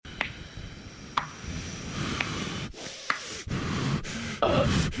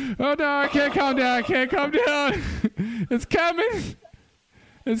Oh no, I can't calm down. I can't calm down. It's coming.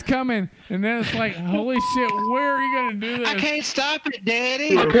 It's coming. And then it's like, holy shit, where are you going to do this? I can't stop it,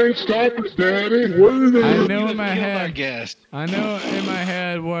 Daddy. I can't stop it, Daddy. What is it? I know in my head. Our guest. I know in my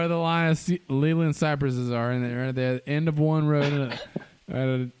head where the line of Leland cypresses are, and they're at the end of one road at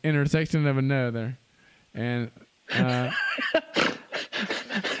an intersection of another. And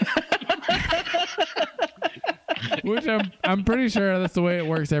which I'm pretty sure that's the way it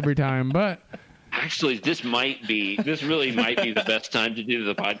works every time, but actually this really might be the best time to do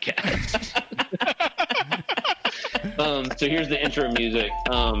the podcast. So here's the intro music.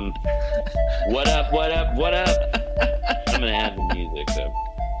 What up? I'm gonna add the music. So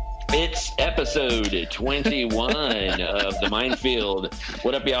it's episode 21 of the Minefield.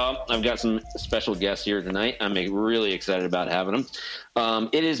 What up, y'all? I've got some special guests here tonight. I'm really excited about having them.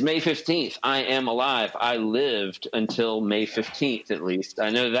 It is May 15th. I am alive. I lived until May 15th, at least. I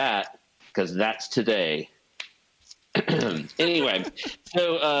know that because that's today. Anyway,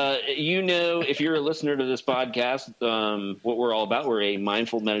 so if you're a listener to this podcast, what we're all about. We're a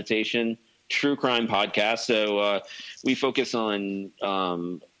mindful meditation, true crime podcast. So we focus on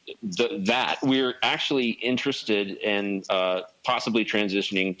that. We're actually interested in possibly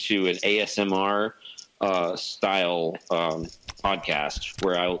transitioning to an ASMR style podcast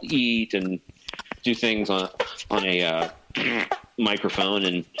where I'll eat and do things on a microphone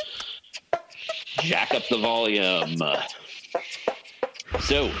and jack up the volume.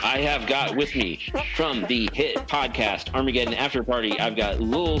 So I have got with me from the hit podcast Armageddon Afterparty, I've got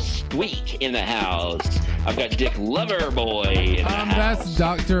Lil Squeak in the house. I've got Dick Loverboy in the house. That's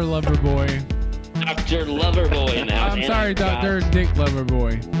Dr. Loverboy. Dr. Loverboy in the house. I'm sorry, Dr. Dick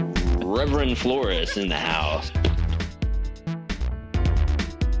Loverboy. Reverend Flores in the house.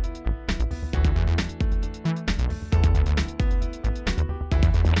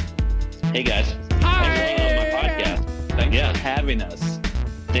 Hey guys. Hi. Thanks for being on my podcast. Thanks for having us.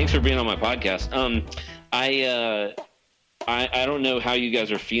 Thanks for being on my podcast. I don't know how you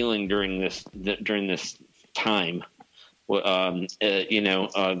guys are feeling during this time. This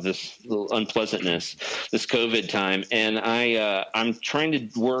little unpleasantness, this COVID time, and I'm trying to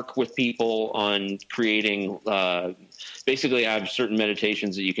work with people on creating. Basically, I have certain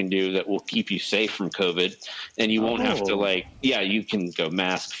meditations that you can do that will keep you safe from COVID, and you won't have to you can go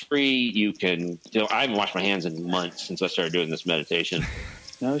mask free. You can, I haven't washed my hands in months since I started doing this meditation.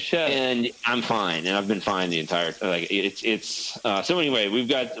 No shit. And I'm fine, and I've been fine the entire so anyway, we've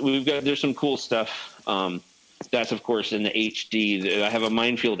got there's some cool stuff. That's of course in the HD. I have a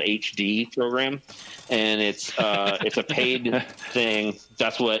Minefield HD program, and it's a paid thing.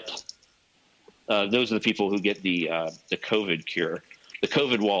 That's what those are the people who get the COVID cure. The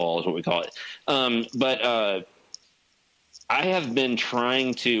COVID wall is what we call it. But I have been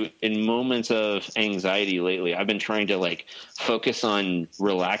trying to, in moments of anxiety lately, I've been trying to focus on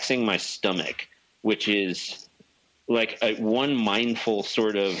relaxing my stomach, which is one mindful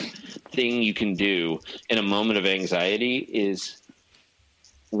sort of thing you can do in a moment of anxiety is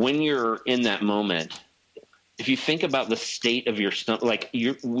when you're in that moment, if you think about the state of your stomach,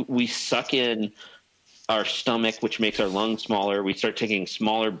 we suck in our stomach, which makes our lungs smaller. We start taking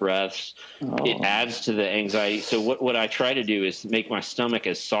smaller breaths. Oh. It adds to the anxiety. So what I try to do is make my stomach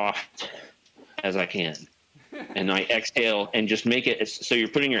as soft as I can. And I exhale and just make it so you're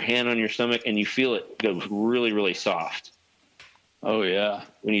putting your hand on your stomach and you feel it go really, really soft. Oh, yeah.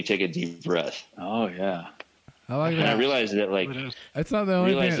 When you take a deep breath. Oh, yeah. I like that. And I realized that, it's not the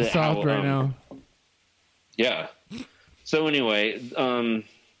only thing that's soft right now. Yeah. So anyway,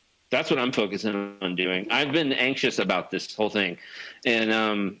 that's what I'm focusing on doing. I've been anxious about this whole thing.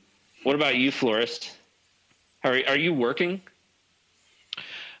 And what about you, Florist? Are you working?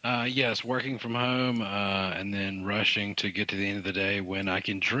 Yes, working from home and then rushing to get to the end of the day when I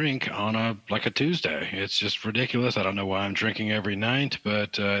can drink on a Tuesday. It's just ridiculous. I don't know why I'm drinking every night,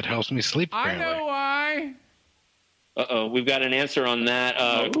 but it helps me sleep, apparently. I know why. Uh-oh, we've got an answer on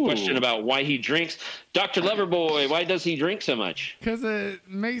that question about why he drinks. Dr. Loverboy, why does he drink so much? Because it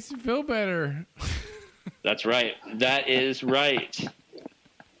makes you feel better. That's right. That is right.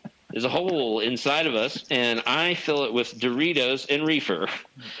 There's a hole inside of us, and I fill it with Doritos and reefer.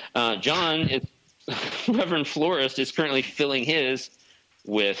 Reverend Florist, is currently filling his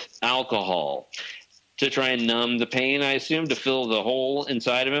with alcohol to try and numb the pain, I assume, to fill the hole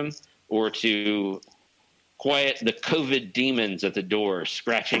inside of him, or to quiet the COVID demons at the door,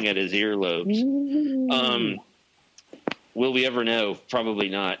 scratching at his earlobes. Will we ever know? Probably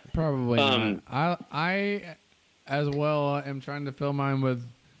not. Probably not. I, as well, am trying to fill mine with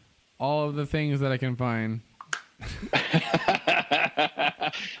all of the things that I can find.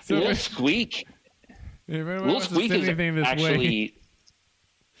 So Little if Squeak. anyone Little wants to Squeak send is anything this way,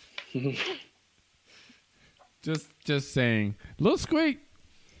 actually. just saying, Little Squeak.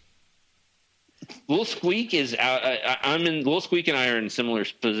 Little Squeak is out. Little Squeak and I are in similar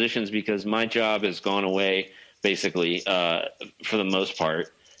positions because my job has gone away basically for the most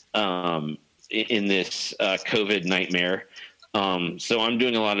part in this COVID nightmare. So I'm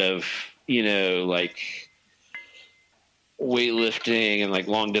doing a lot of like weightlifting and like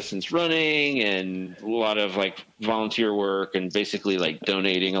long distance running and a lot of like volunteer work and basically like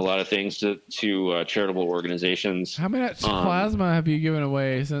donating a lot of things to charitable organizations. How much plasma have you given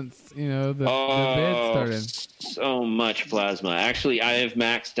away since the bid started? So much plasma. Actually, I have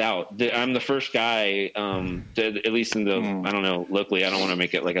maxed out. I'm the first guy, at least in the I don't know locally. I don't want to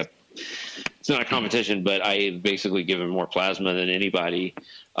make it like it's not a competition, but I've basically given more plasma than anybody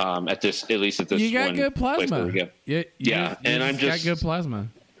at least at this. You got one good plasma. Yeah, and I'm just got good plasma.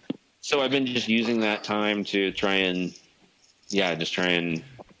 So I've been just using that time to try and. Have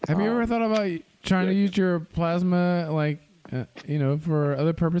you ever thought about trying to use your plasma, like, for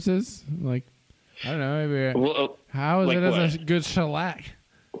other purposes? Like, I don't know, maybe. How is like it as what? a good shellac?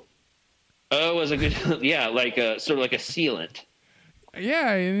 Oh, as a good, yeah, like a sort of like a sealant.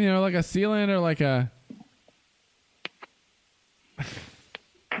 Yeah, like a sealant or like a.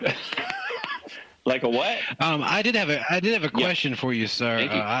 Like a what? I did have a question for you, sir.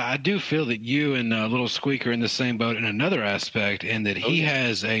 Thank you. I do feel that you and Little Squeak are in the same boat in another aspect, in that he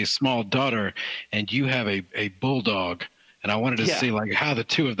has a small daughter and you have a bulldog. And I wanted to see like how the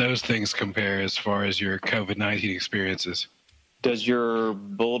two of those things compare as far as your COVID-19 experiences. Does your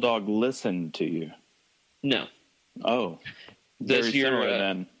bulldog listen to you? No. Oh, Does very your similar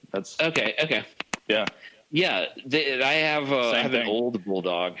then. That's okay? yeah. Yeah, I have an thing. old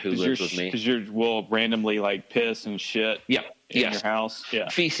bulldog who lives with me. Because you will randomly like piss and shit. Yeah. In your house. Yeah.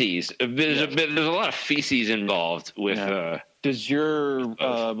 Feces. There's a lot of feces involved with. Does your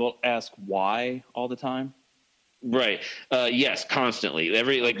ask why all the time? Right. Yes, constantly.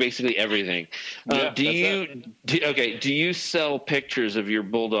 Basically everything. Do you sell pictures of your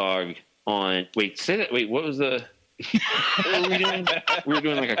bulldog on? Wait, say that. Wait, what was the? What were we doing? We were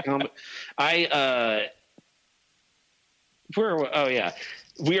doing like a combo.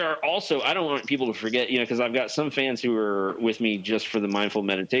 We are also, I don't want people to forget, because I've got some fans who are with me just for the mindful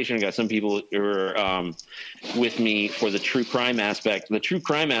meditation. I've got some people who are with me for the true crime aspect. The true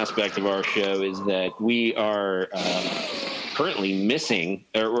crime aspect of our show is that we are currently missing,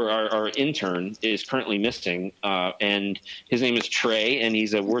 or our intern is currently missing, and his name is Trey, and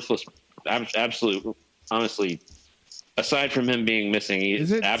he's a worthless, absolute, honestly, aside from him being missing,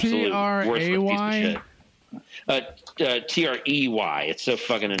 he's absolute worthless piece of shit. Trey. It's so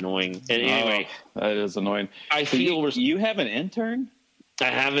fucking annoying. And anyway, that is annoying. You have an intern? I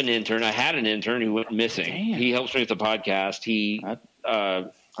have an intern. I had an intern who went missing. Damn. He helps me with the podcast. He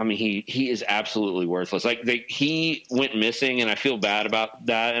is absolutely worthless. Like he went missing, and I feel bad about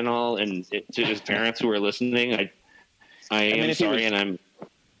that and all. And to his parents who are listening, I am sorry, and I'm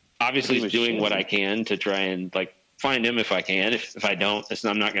obviously doing what I can to try and like find him if I can. If I don't,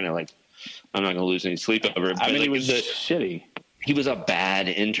 I'm not gonna lose any sleep over it. But he was shitty. He was a bad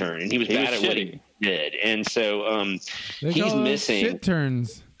intern, and he was bad at what he did. And so he's missing. Shit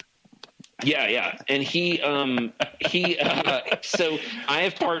turns. Yeah, and he so I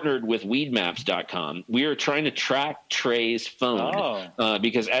have partnered with weedmaps.com. We are trying to track Trey's phone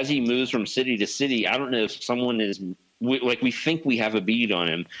because as he moves from city to city, I don't know if someone is. We think we have a bead on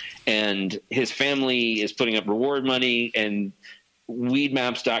him, and his family is putting up reward money, and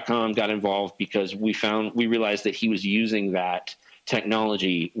weedmaps.com got involved because we realized that he was using that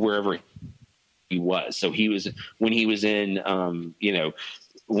technology wherever he was. So when he was in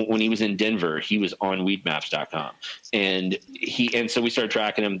Denver, he was on weedmaps.com, and so we started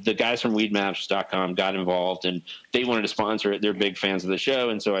tracking him. The guys from weedmaps.com got involved, and they wanted to sponsor it. They're big fans of the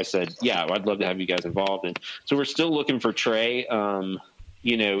show. And so I said, yeah, I'd love to have you guys involved. And so we're still looking for Trey.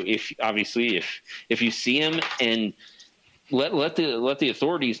 If you see him, and let the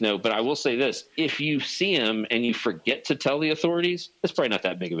authorities know. But I will say this: if you see him and you forget to tell the authorities, it's probably not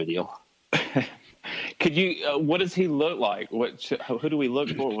that big of a deal. Could you? What does he look like? Who do we look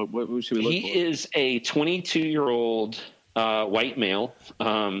for? What should we look for? He is a 22-year-old white male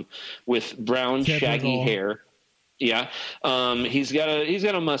with brown, shaggy hair. Yeah, he's got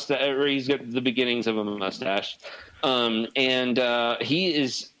a mustache, or he's got the beginnings of a mustache, and he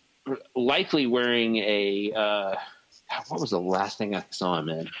is likely wearing a. What was the last thing I saw him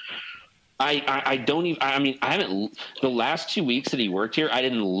in? I don't even. I mean, I haven't. The last 2 weeks that he worked here, I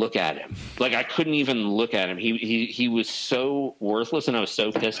didn't look at him. Like I couldn't even look at him. He was so worthless, and I was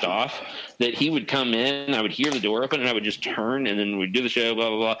so pissed off that he would come in. I would hear the door open, and I would just turn, and then we'd do the show, blah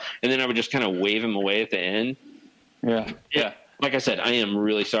blah blah, and then I would just kind of wave him away at the end. Yeah. Like I said, I am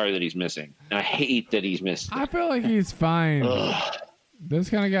really sorry that he's missing. I hate that he's missing. I feel like he's fine. Ugh.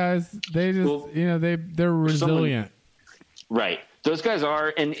 Those kind of guys, they just they're resilient. Right. Those guys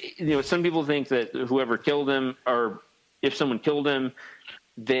are, and some people think that whoever killed him, or if someone killed him,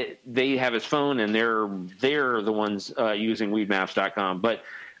 that they have his phone and they're the ones using weedmaps.com. But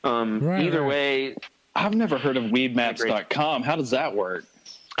either way, I've never heard of weedmaps.com. How does that work?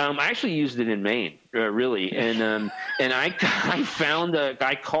 I actually used it in Maine, really, and I found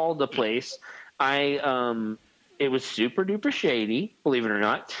I called the place. It was super duper shady, believe it or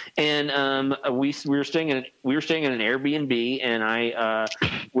not. And we were staying in an Airbnb, and I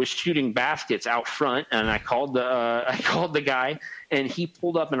was shooting baskets out front, and I called the guy, and he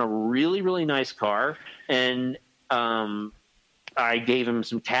pulled up in a really, really nice car, and I gave him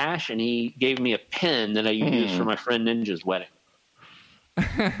some cash, and he gave me a pen that I used for my friend Ninja's wedding.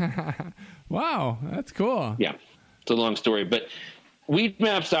 Wow, that's cool. Yeah, it's a long story, but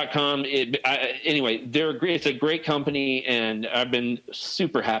weedmaps.com. Anyway, they're great. It's a great company, and I've been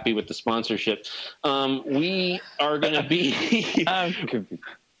super happy with the sponsorship. We are going to be.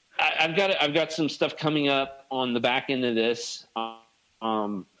 I've got some stuff coming up on the back end of this.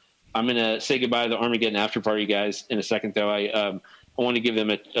 I'm going to say goodbye to the Armageddon Afterparty guys in a second, though. I want to give them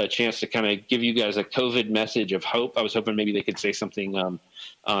a chance to kind of give you guys a COVID message of hope. I was hoping maybe they could say something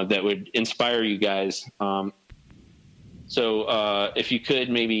that would inspire you guys. So if you could,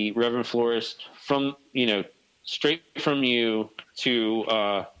 maybe Reverend Florist, from straight from you to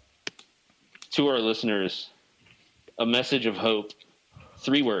our listeners, a message of hope.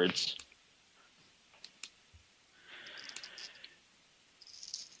 3 words.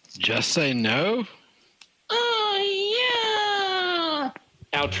 Just say no. Oh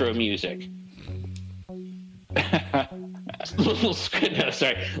yeah. Outro music. Little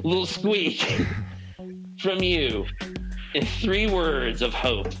squeak from you. In 3 words of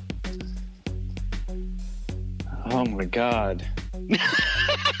hope. Oh my God.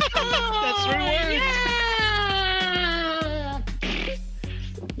 That's 3 words. Yeah.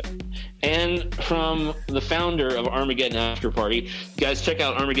 And from the founder of Armageddon Afterparty, guys, check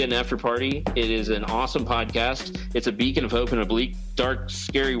out Armageddon Afterparty. It is an awesome podcast. It's a beacon of hope in a bleak, dark,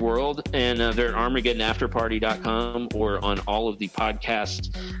 scary world. And they're at ArmageddonAfterparty.com or on all of the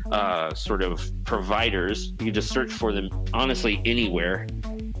podcast sort of providers. You can just search for them, honestly, anywhere,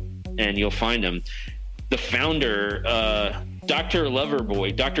 and you'll find them. The founder, Dr.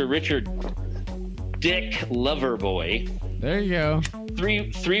 Loverboy, Dr. Richard Dick Loverboy. There you go.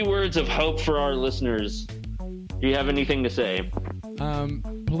 3 words of hope for our listeners. Do you have anything to say?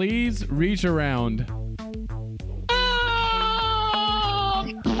 Please reach around.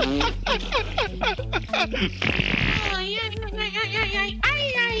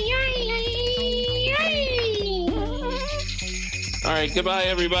 All right, goodbye,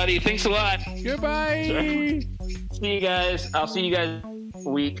 everybody. Thanks a lot. Goodbye. Sorry. See you guys. I'll see you guys next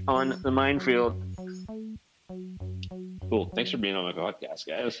week on the Minefield. Cool. Thanks for being on my podcast,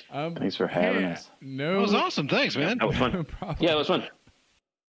 guys. Thanks for having us. No, That was awesome. Thanks, man. That was fun. No problem. Yeah, it was fun.